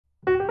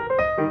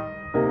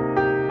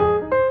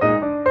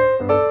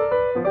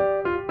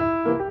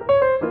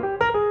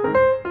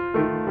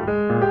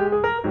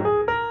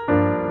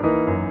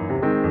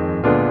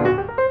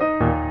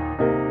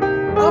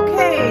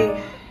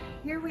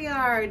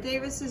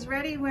is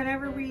ready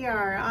whenever we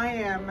are. I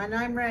am, and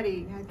I'm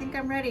ready. I think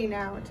I'm ready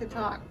now to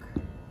talk.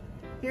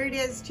 Here it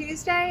is,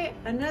 Tuesday,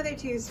 another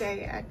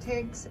Tuesday at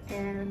Tigs,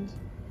 and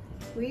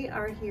we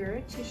are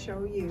here to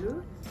show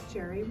you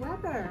Gerry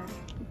Weber,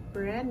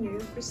 brand new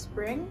for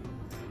spring.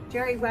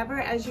 Gerry Weber,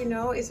 as you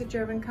know, is a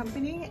German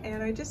company,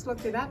 and I just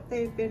looked it up.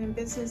 They've been in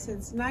business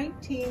since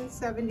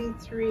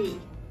 1973,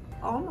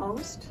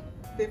 almost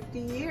 50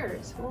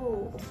 years.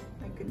 Oh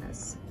my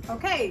goodness.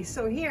 Okay,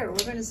 so here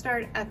we're going to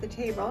start at the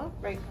table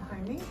right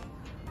behind me.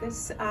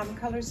 This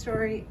color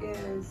story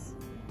is,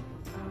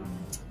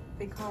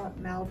 they call it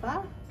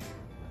Melba.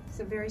 It's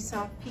a very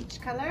soft peach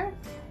color.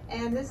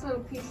 And this little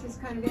piece is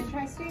kind of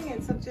interesting.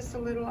 It's just a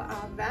little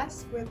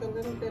vest with a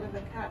little bit of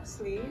a cap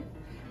sleeve.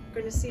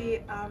 We're going to see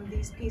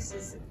these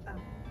pieces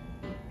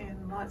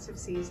in lots of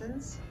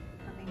seasons,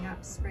 coming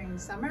up spring,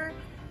 summer,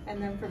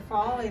 and then for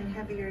fall in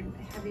heavier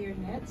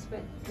knits.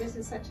 But this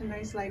is such a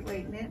nice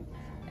lightweight knit,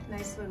 a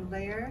nice little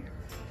layer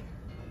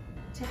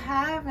to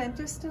have, and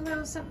just a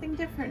little something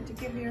different to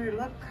give your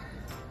look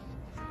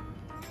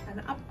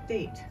an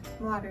update,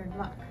 modern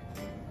look.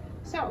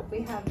 So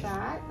we have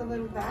that, the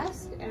little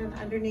vest, and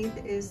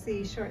underneath is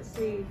the short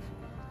sleeve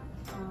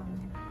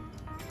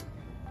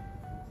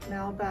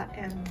Melba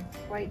and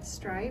white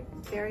stripe.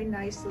 Very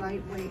nice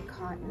lightweight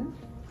cotton.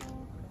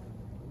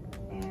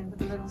 And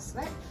with a little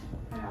slit.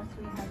 What else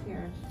do we have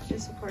here?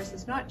 This of course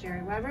is not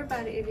Gerry Weber,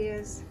 but it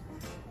is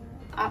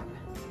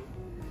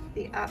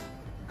the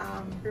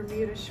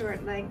Bermuda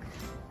short length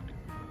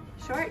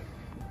short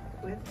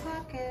with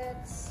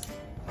pockets.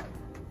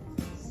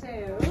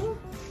 So,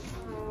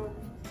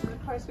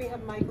 of course we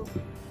have Michael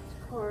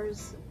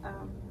Kors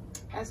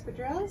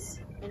espadrilles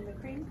in the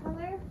cream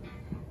color.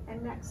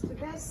 And next to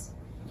this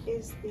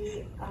is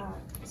the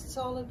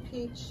solid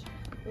peach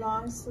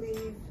long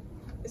sleeve.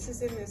 This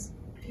is in this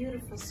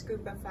beautiful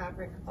scuba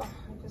fabric. Oh,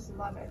 I just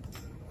love it.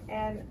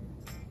 And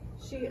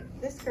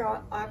this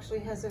girl actually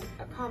has a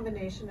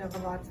combination of a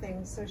lot of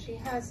things. So she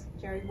has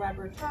Gerry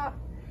Weber top,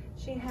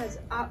 she has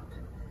up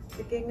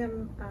the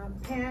gingham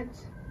pant,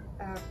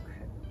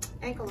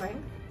 ankle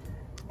length,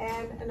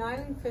 and an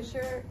Eileen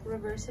Fisher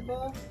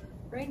reversible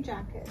rain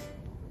jacket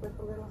with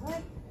a little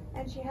hood.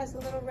 And she has a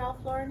little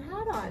Ralph Lauren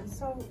hat on.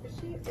 So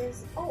she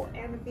is, oh,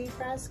 and a bead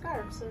brass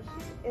scarf. So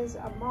she is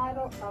a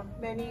model of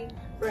many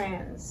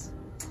brands.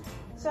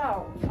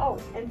 So,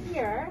 oh, and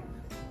here,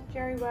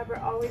 Gerry Weber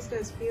always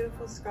does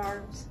beautiful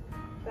scarves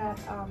that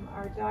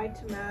are dyed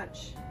to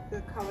match the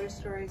color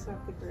stories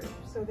of the group.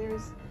 So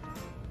there's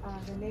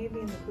the navy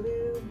and the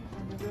blue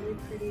and the really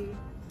pretty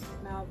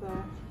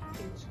Melba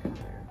peach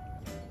color.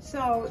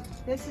 So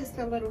this is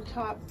the little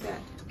top that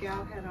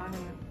gal had on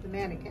the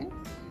mannequin.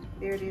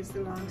 There it is, the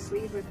long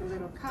sleeve with the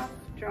little cuff,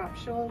 drop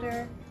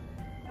shoulder,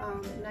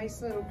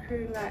 nice little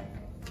crew neck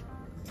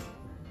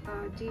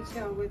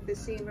detail with the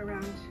seam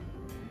around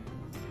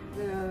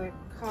the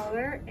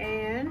collar,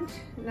 and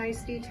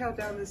nice detail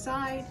down the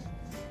side.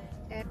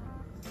 And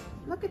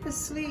look at the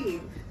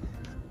sleeve,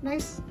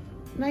 nice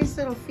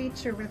little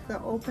feature with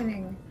the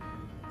opening.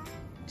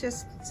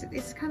 Just,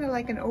 it's kind of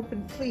like an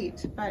open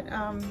pleat, but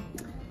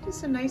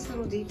just a nice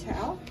little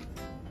detail.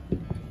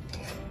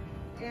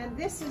 And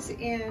this is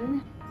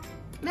in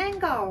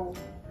mango.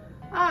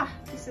 Ah,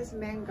 this is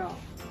mango.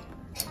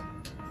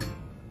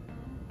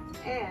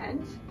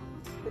 And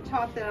the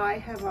top that I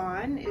have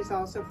on is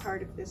also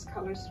part of this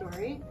color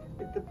story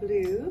with the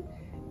blue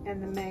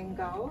and the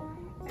mango.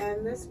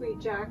 And this sweet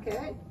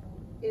jacket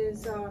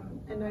is a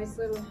nice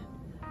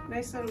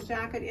little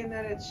jacket in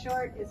that it's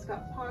short, it's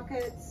got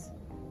pockets,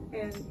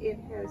 and it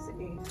has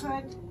a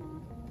hood.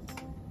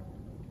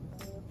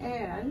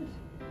 And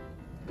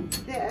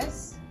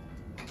this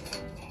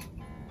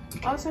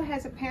also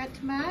has a pant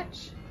to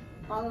match,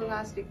 all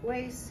elastic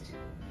waist,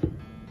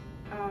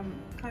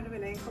 kind of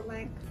an ankle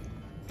length.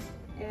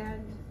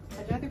 And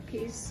another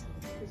piece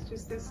is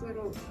just this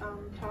little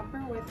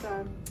topper with,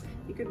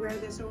 you could wear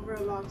this over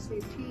a long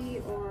sleeve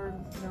tee or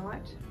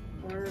not,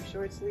 or a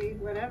short sleeve,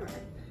 whatever.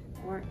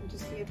 Or it can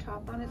just be a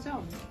top on its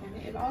own. And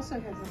it also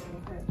has a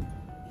little hood.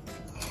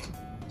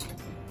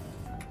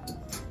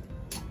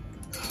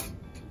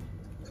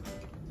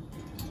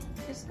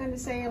 Just going to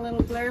say a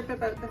little blurb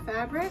about the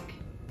fabric.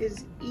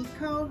 Is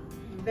Eco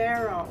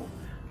Vero,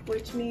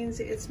 which means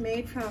it's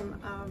made from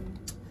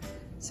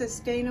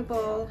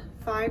sustainable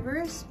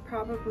fibers,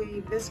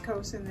 probably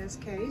viscose in this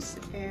case,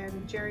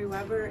 and Gerry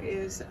Weber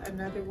is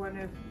another one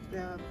of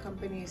the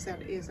companies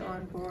that is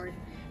on board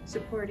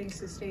supporting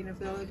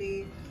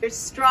sustainability. They're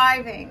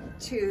striving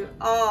to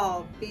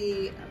all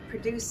be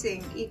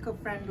producing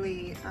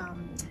eco-friendly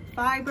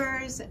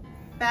fibers,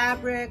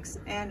 fabrics,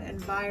 and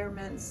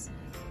environments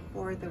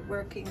for the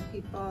working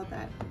people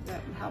that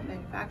help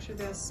manufacture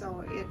this.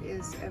 So it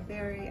is a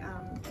very,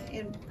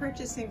 in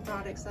purchasing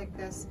products like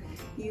this,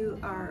 you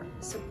are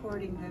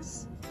supporting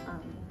this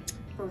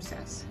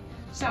process.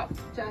 So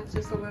that's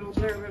just a little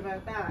blurb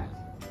about that,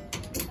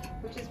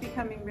 which is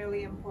becoming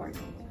really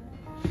important.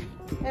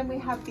 Then we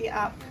have the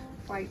up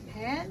white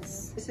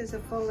pants. This is a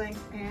full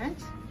length pant,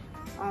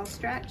 all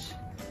stretch,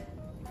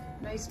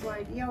 nice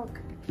wide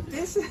yoke,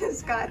 This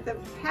has got the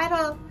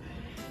petal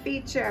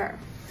feature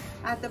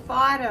at the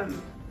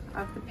bottom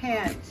of the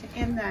pant,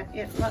 in that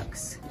it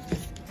looks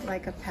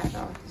like a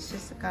petal. It's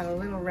just got a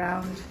little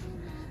round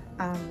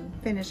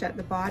finish at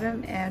the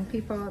bottom, and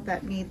people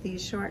that need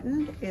these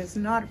shortened is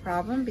not a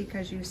problem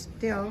because you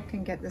still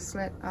can get the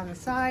slit on the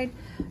side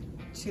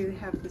to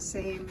have the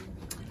same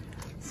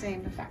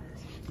effect.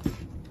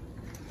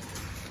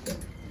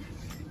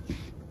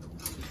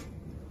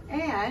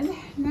 And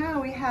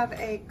now we have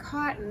a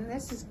cotton.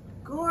 This is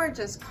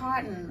gorgeous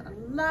cotton. I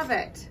love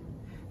it.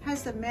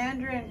 Has the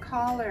mandarin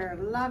collar.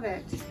 Love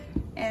it.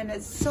 And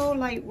it's so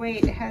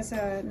lightweight. It has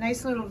a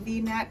nice little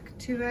V-neck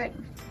to it.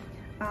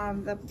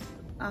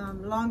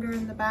 Longer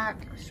in the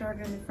back,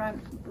 shorter in the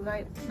front.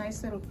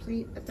 Nice little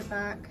pleat at the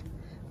back.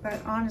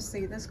 But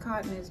honestly, this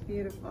cotton is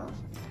beautiful.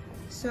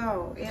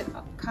 So it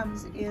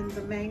comes in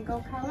the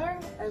mango color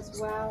as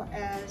well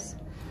as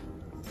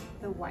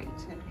the white.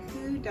 And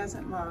who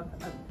doesn't love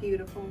a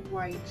beautiful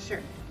white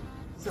shirt?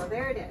 So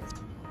there it is.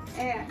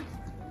 And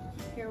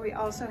here we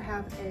also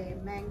have a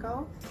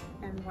mango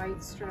and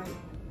white stripe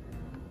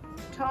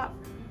top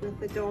with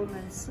the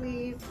dolman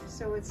sleeve,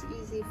 so it's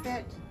easy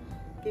fit.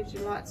 Gives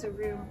you lots of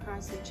room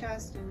across the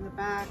chest and the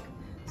back.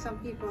 Some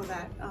people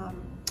that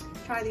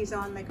try these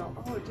on, they go,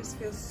 oh, it just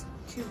feels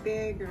too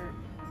big or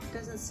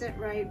doesn't sit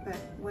right, but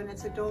when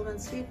it's a dolman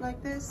sleeve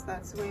like this,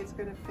 that's the way it's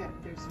gonna fit.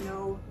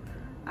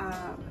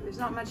 There's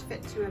not much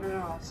fit to it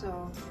at all,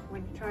 so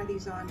when you try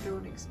these on,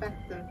 don't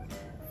expect the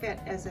fit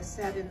as a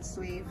set-in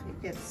sleeve.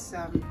 It's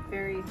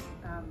very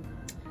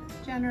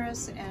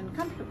generous and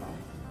comfortable.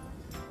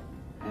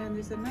 And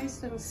there's a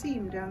nice little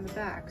seam down the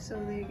back, so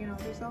they, you know,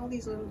 there's all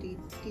these little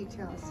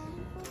details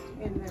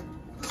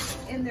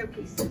in their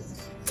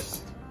pieces.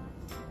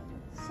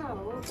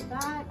 So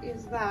that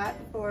is that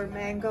for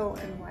mango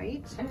and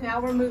white. And now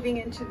we're moving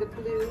into the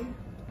blue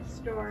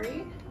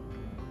story,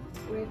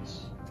 which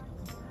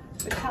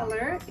the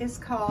color is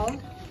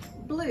called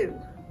Blue.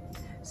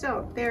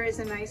 So there is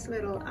a nice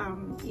little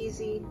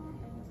easy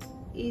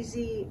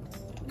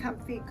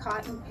comfy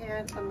cotton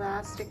pant,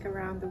 elastic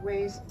around the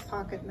waist,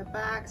 pocket in the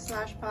back,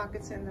 slash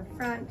pockets in the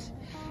front,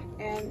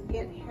 and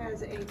it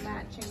has a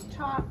matching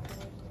top,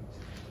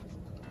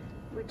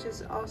 which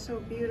is also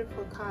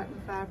beautiful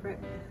cotton fabric.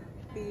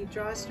 The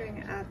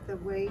drawstring at the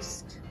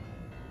waist,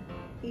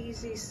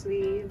 easy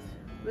sleeve,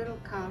 little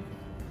cuff,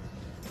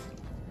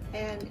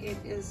 and it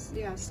is,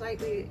 yeah,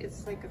 slightly,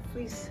 it's like a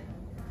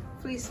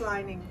fleece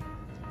lining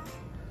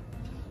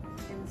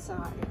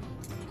inside.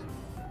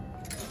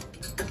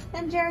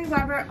 And Gerry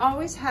Weber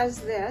always has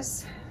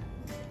this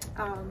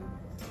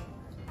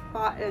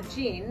a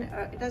jean.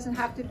 It doesn't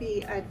have to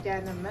be a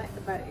denim,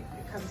 but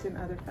it comes in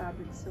other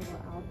fabrics as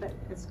well. But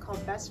it's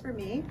called Best For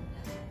Me.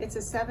 It's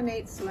a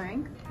 7/8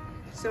 length,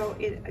 so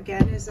it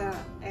again is a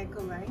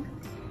ankle length.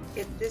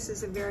 This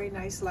is a very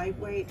nice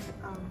lightweight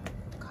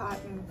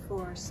cotton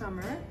for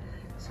summer.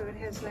 So it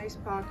has nice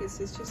pockets.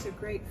 It's just a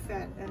great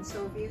fit. And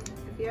so if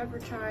you ever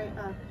try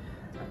a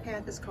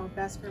pant that's called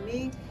Best For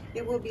Me,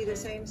 it will be the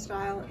same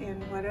style in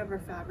whatever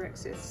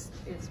fabrics it's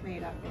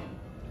made up in.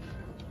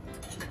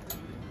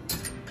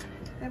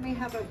 Then we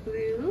have a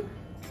blue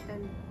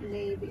and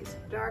navy, it's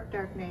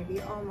dark navy,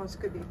 almost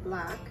could be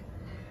black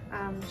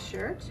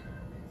shirt.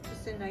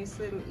 Just a nice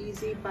little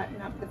easy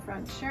button up the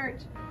front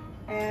shirt,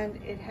 and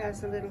it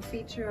has a little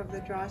feature of the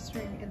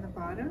drawstring in the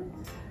bottom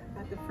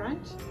at the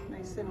front.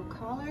 Nice little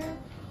collar.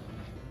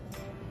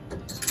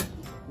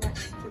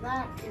 Next to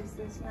that is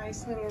this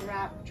nice little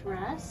wrap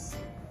dress.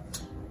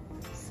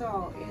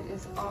 So it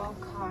is all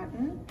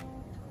cotton,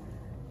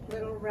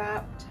 little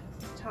wrapped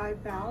tie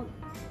belt,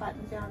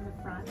 button down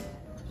the front.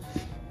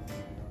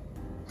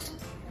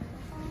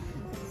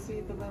 You can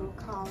see the little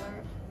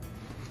collar,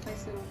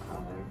 nice little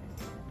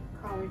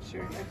collared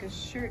shirt, like a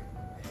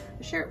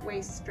shirt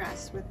waist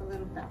dress with a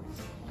little belt.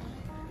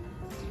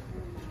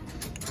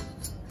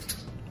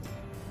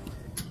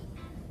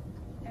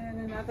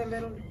 And another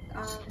little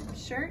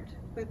shirt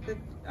with the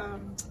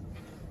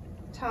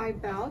tie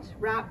belt,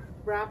 wrap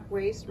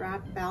waist,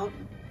 wrap belt,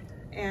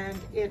 and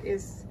it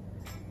is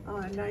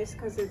nice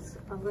because it's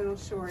a little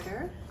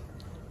shorter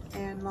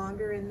and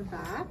longer in the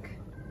back,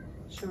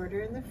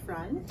 shorter in the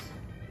front.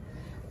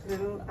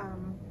 Little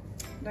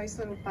nice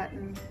little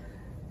button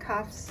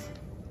cuffs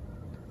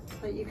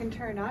that you can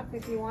turn up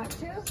if you want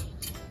to,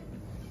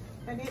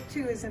 and it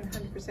too is in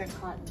 100%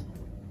 cotton.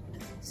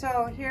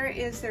 So here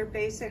is their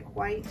basic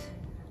white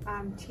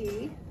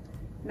tee.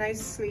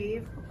 Nice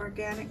sleeve,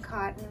 organic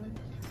cotton.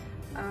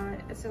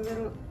 It's a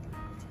little,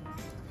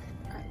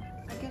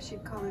 I guess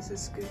you'd call this a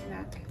scoop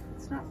neck.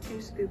 It's not too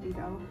scoopy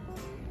though.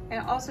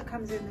 And it also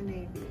comes in the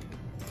navy.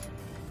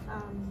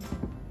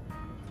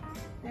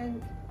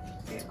 And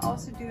they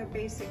also do a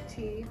basic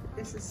tee.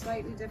 This is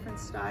slightly different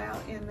style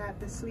in that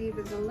the sleeve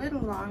is a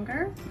little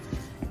longer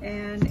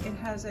and it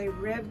has a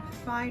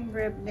fine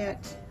rib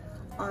knit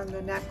on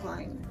the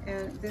neckline.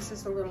 And this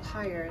is a little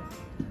higher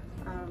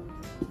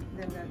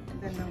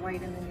than the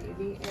white and the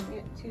navy, and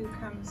it too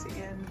comes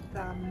in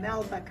the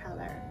Melba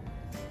color.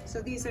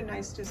 So these are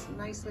nice, just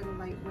nice little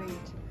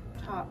lightweight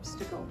tops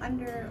to go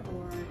under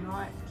or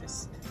not,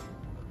 just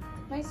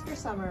nice for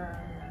summer.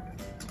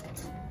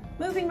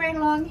 Moving right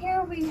along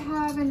here, we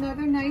have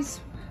another nice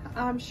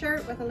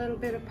shirt with a little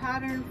bit of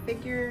pattern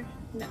figure,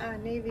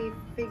 navy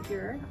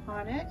figure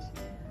on it,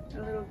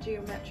 a little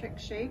geometric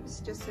shapes,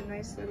 just a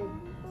nice little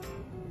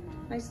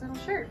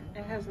shirt.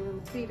 It has a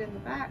little pleat in the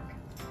back,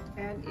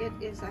 and it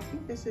is, I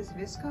think this is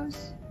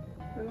viscose,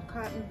 little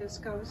cotton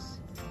viscose,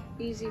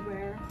 easy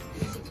wear,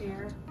 easy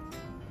tear,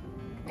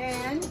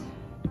 and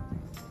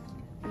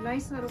a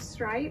nice little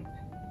stripe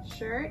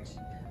shirt.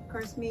 Of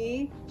course,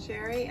 me,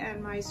 Sherry,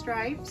 and my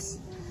stripes.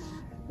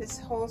 This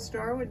whole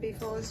store would be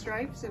full of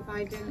stripes if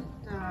I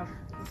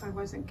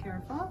wasn't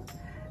careful.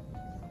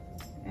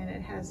 And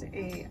it has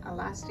a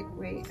elastic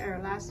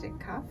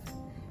cuff,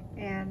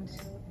 and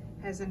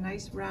has a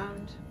nice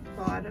round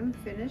bottom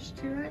finish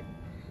to it.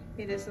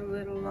 It is a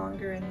little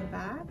longer in the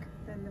back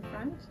than the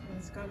front, and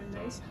it's got a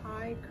nice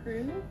high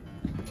crew,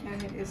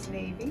 and it is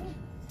navy.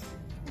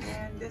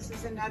 And this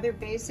is another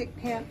basic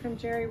pant from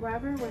Gerry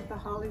Weber with the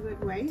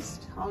Hollywood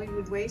waist.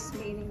 Hollywood waist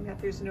meaning that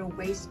there's no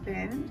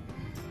waistband.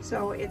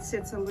 So it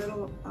sits a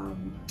little,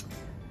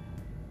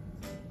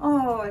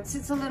 it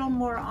sits a little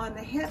more on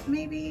the hip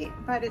maybe,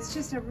 but it's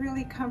just a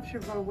really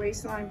comfortable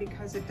waistline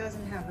because it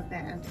doesn't have a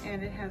band,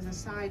 and it has a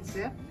side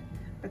zip,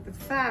 but the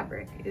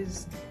fabric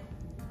is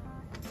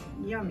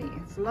yummy.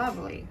 It's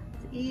lovely.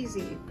 It's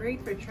easy,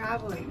 great for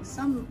traveling.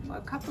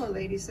 A couple of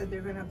ladies said they're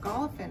gonna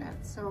golf in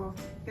it, so,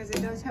 because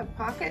it does have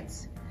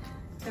pockets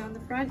down the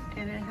front,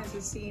 and it has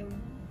a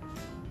seamed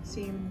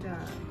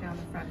down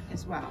the front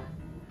as well.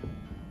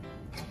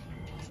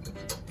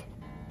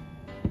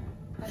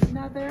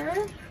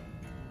 Another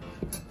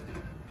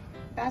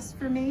best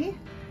for me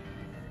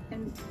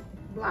in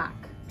black,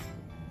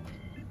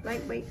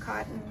 lightweight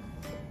cotton,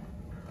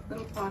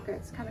 little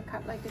pockets, kind of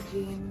cut like a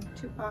jean,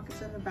 2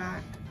 pockets in the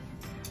back.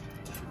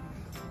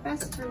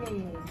 Best for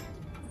me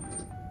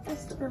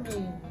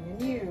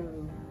and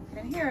you.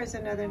 And here is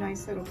another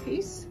nice little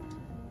piece.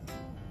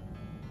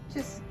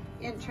 Just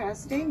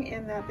interesting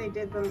in that they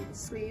did the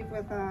sleeve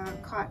with a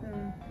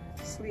cotton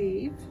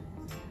sleeve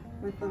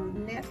with a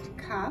knit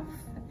cuff,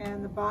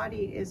 and the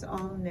body is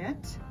all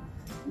knit,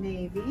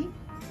 navy.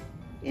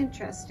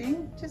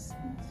 Interesting, just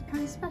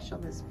kind of special,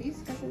 this piece,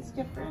 because it's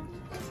different.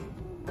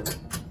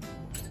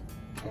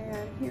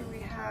 And here we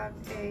have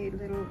a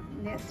little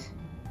knit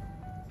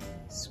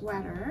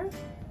sweater,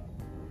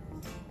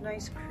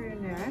 nice crew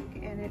neck,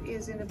 and it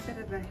is in a bit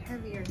of a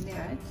heavier knit.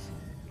 I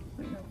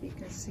don't know if you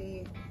can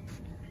see.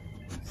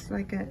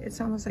 It's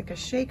almost like a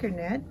shaker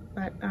knit,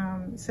 but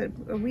it's a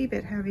wee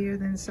bit heavier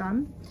than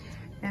some.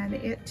 And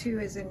it too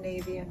is in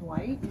navy and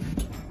white.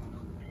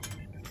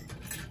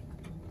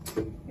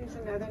 Here's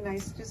another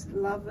nice, just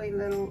lovely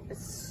little,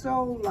 it's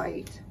so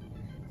light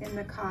in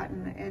the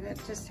cotton, and it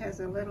just has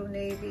a little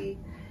navy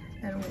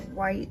and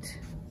white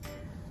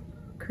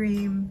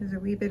cream. There's a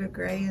wee bit of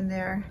gray in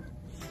there.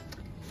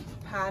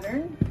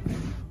 Pattern.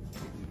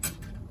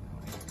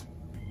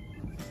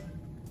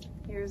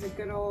 Here's a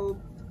good old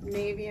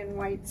navy and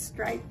white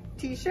striped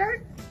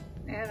t-shirt,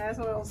 and has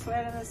a little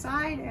slit on the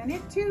side, and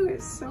it too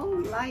is so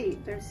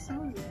light. They're so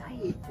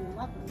light. I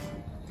love them.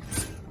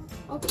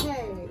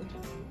 Okay.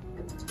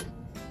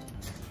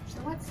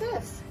 So what's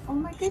this? Oh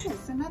my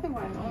goodness, another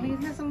one. Only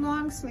it has a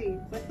long sleeve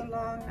with a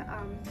long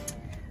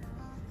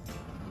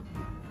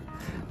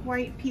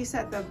white piece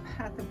at the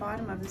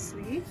bottom of the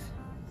sleeve.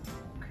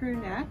 Crew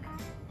neck,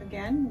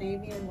 again,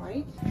 navy and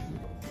white.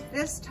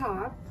 This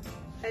top,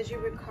 as you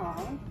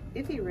recall,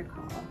 if you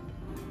recall,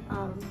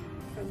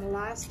 from the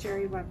last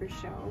Gerry Weber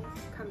show,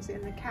 comes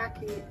in the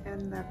khaki,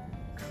 and the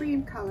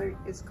cream color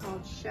is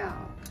called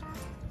shell.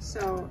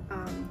 So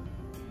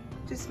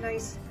just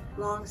nice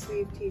long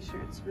sleeve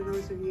t-shirts for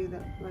those of you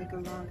that like a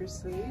longer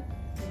sleeve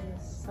in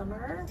the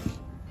summer.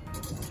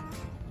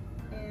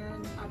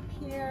 And up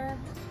here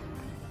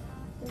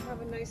we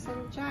have a nice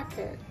little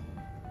jacket,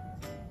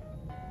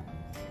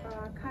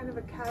 kind of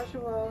a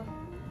casual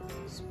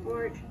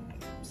sport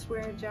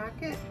swear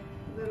jacket,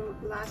 little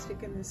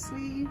elastic in the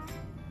sleeve,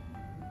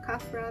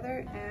 cuff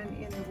rather, and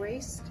in the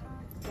waist,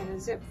 and a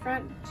zip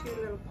front, 2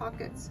 little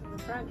pockets in the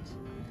front,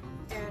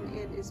 and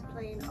it is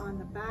plain on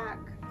the back,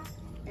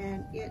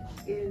 and it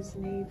is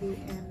navy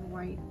and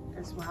white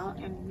as well,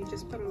 and we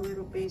just put a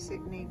little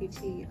basic navy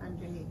tee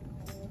underneath.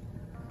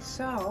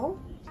 So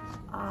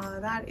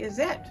that is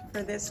it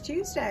for this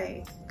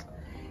Tuesday.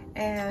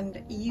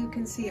 And you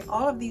can see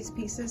all of these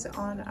pieces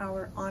on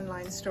our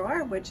online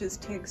store, which is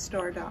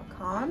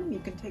tigstore.com. You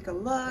can take a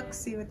look,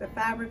 see what the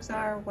fabrics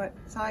are, what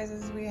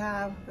sizes we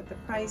have, what the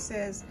price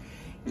is.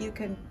 You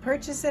can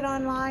purchase it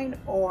online,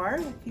 or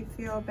if you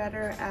feel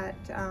better at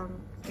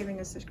giving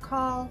us a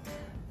call,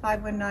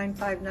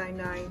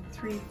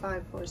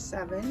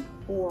 519-599-3547,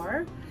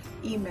 or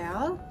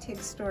email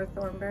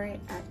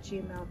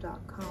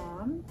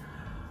tigstorethornbury@gmail.com.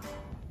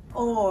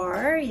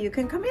 Or you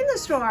can come in the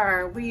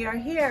store. We are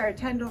here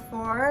 10 till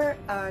 4,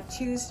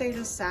 Tuesday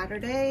to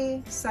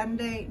Saturday,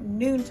 Sunday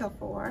noon till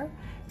 4,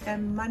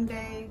 and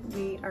Monday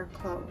we are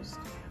closed.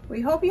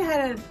 We hope you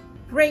had a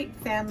great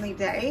family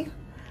day.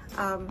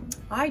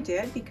 I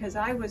did because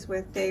I was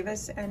with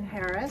Davis and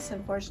Harris.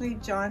 Unfortunately,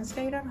 John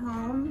stayed at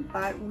home,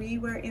 but we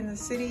were in the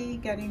city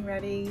getting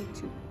ready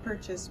to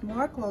purchase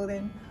more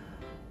clothing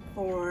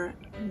for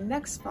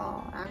next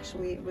fall.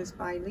 Actually, it was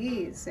by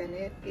Lee's, and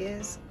it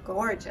is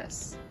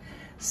gorgeous.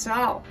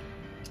 So,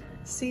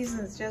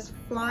 seasons just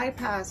fly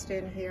past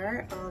in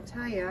here. I'll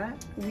tell you,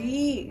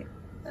 we,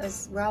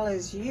 as well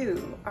as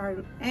you,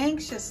 are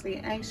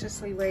anxiously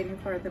waiting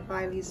for the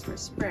By Lee's for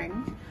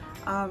spring.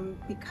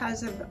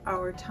 Because of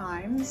our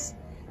times,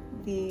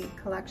 the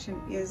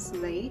collection is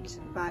late,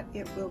 but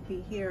it will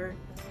be here,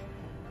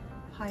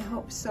 I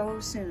hope, so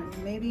soon.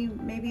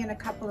 Maybe in a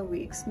couple of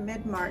weeks.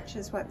 Mid-March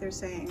is what they're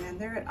saying. And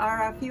there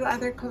are a few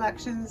other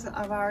collections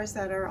of ours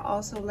that are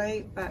also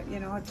late, but you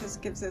know, it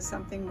just gives us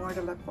something more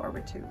to look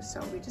forward to.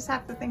 So we just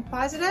have to think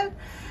positive,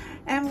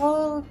 and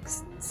we'll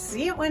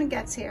see it when it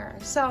gets here.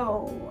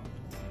 So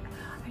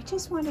I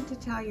just wanted to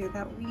tell you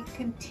that we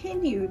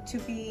continue to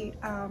be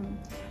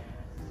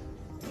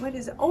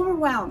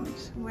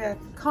overwhelmed with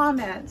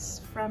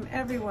comments from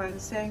everyone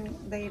saying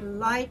they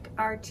like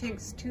our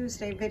Tigs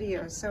Tuesday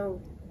videos.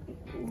 So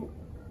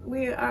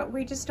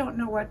we just don't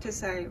know what to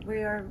say. We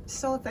are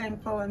so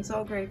thankful and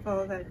so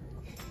grateful that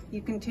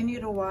you continue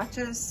to watch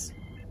us.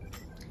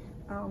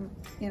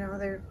 You know,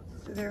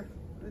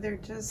 they're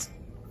just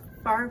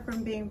far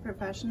from being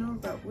professional,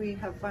 but we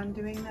have fun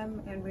doing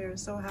them, and we are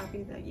so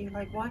happy that you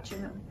like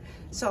watching them.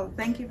 So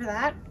thank you for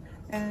that,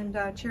 and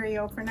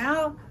cheerio for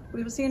now.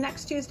 We will see you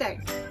next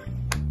Tuesday.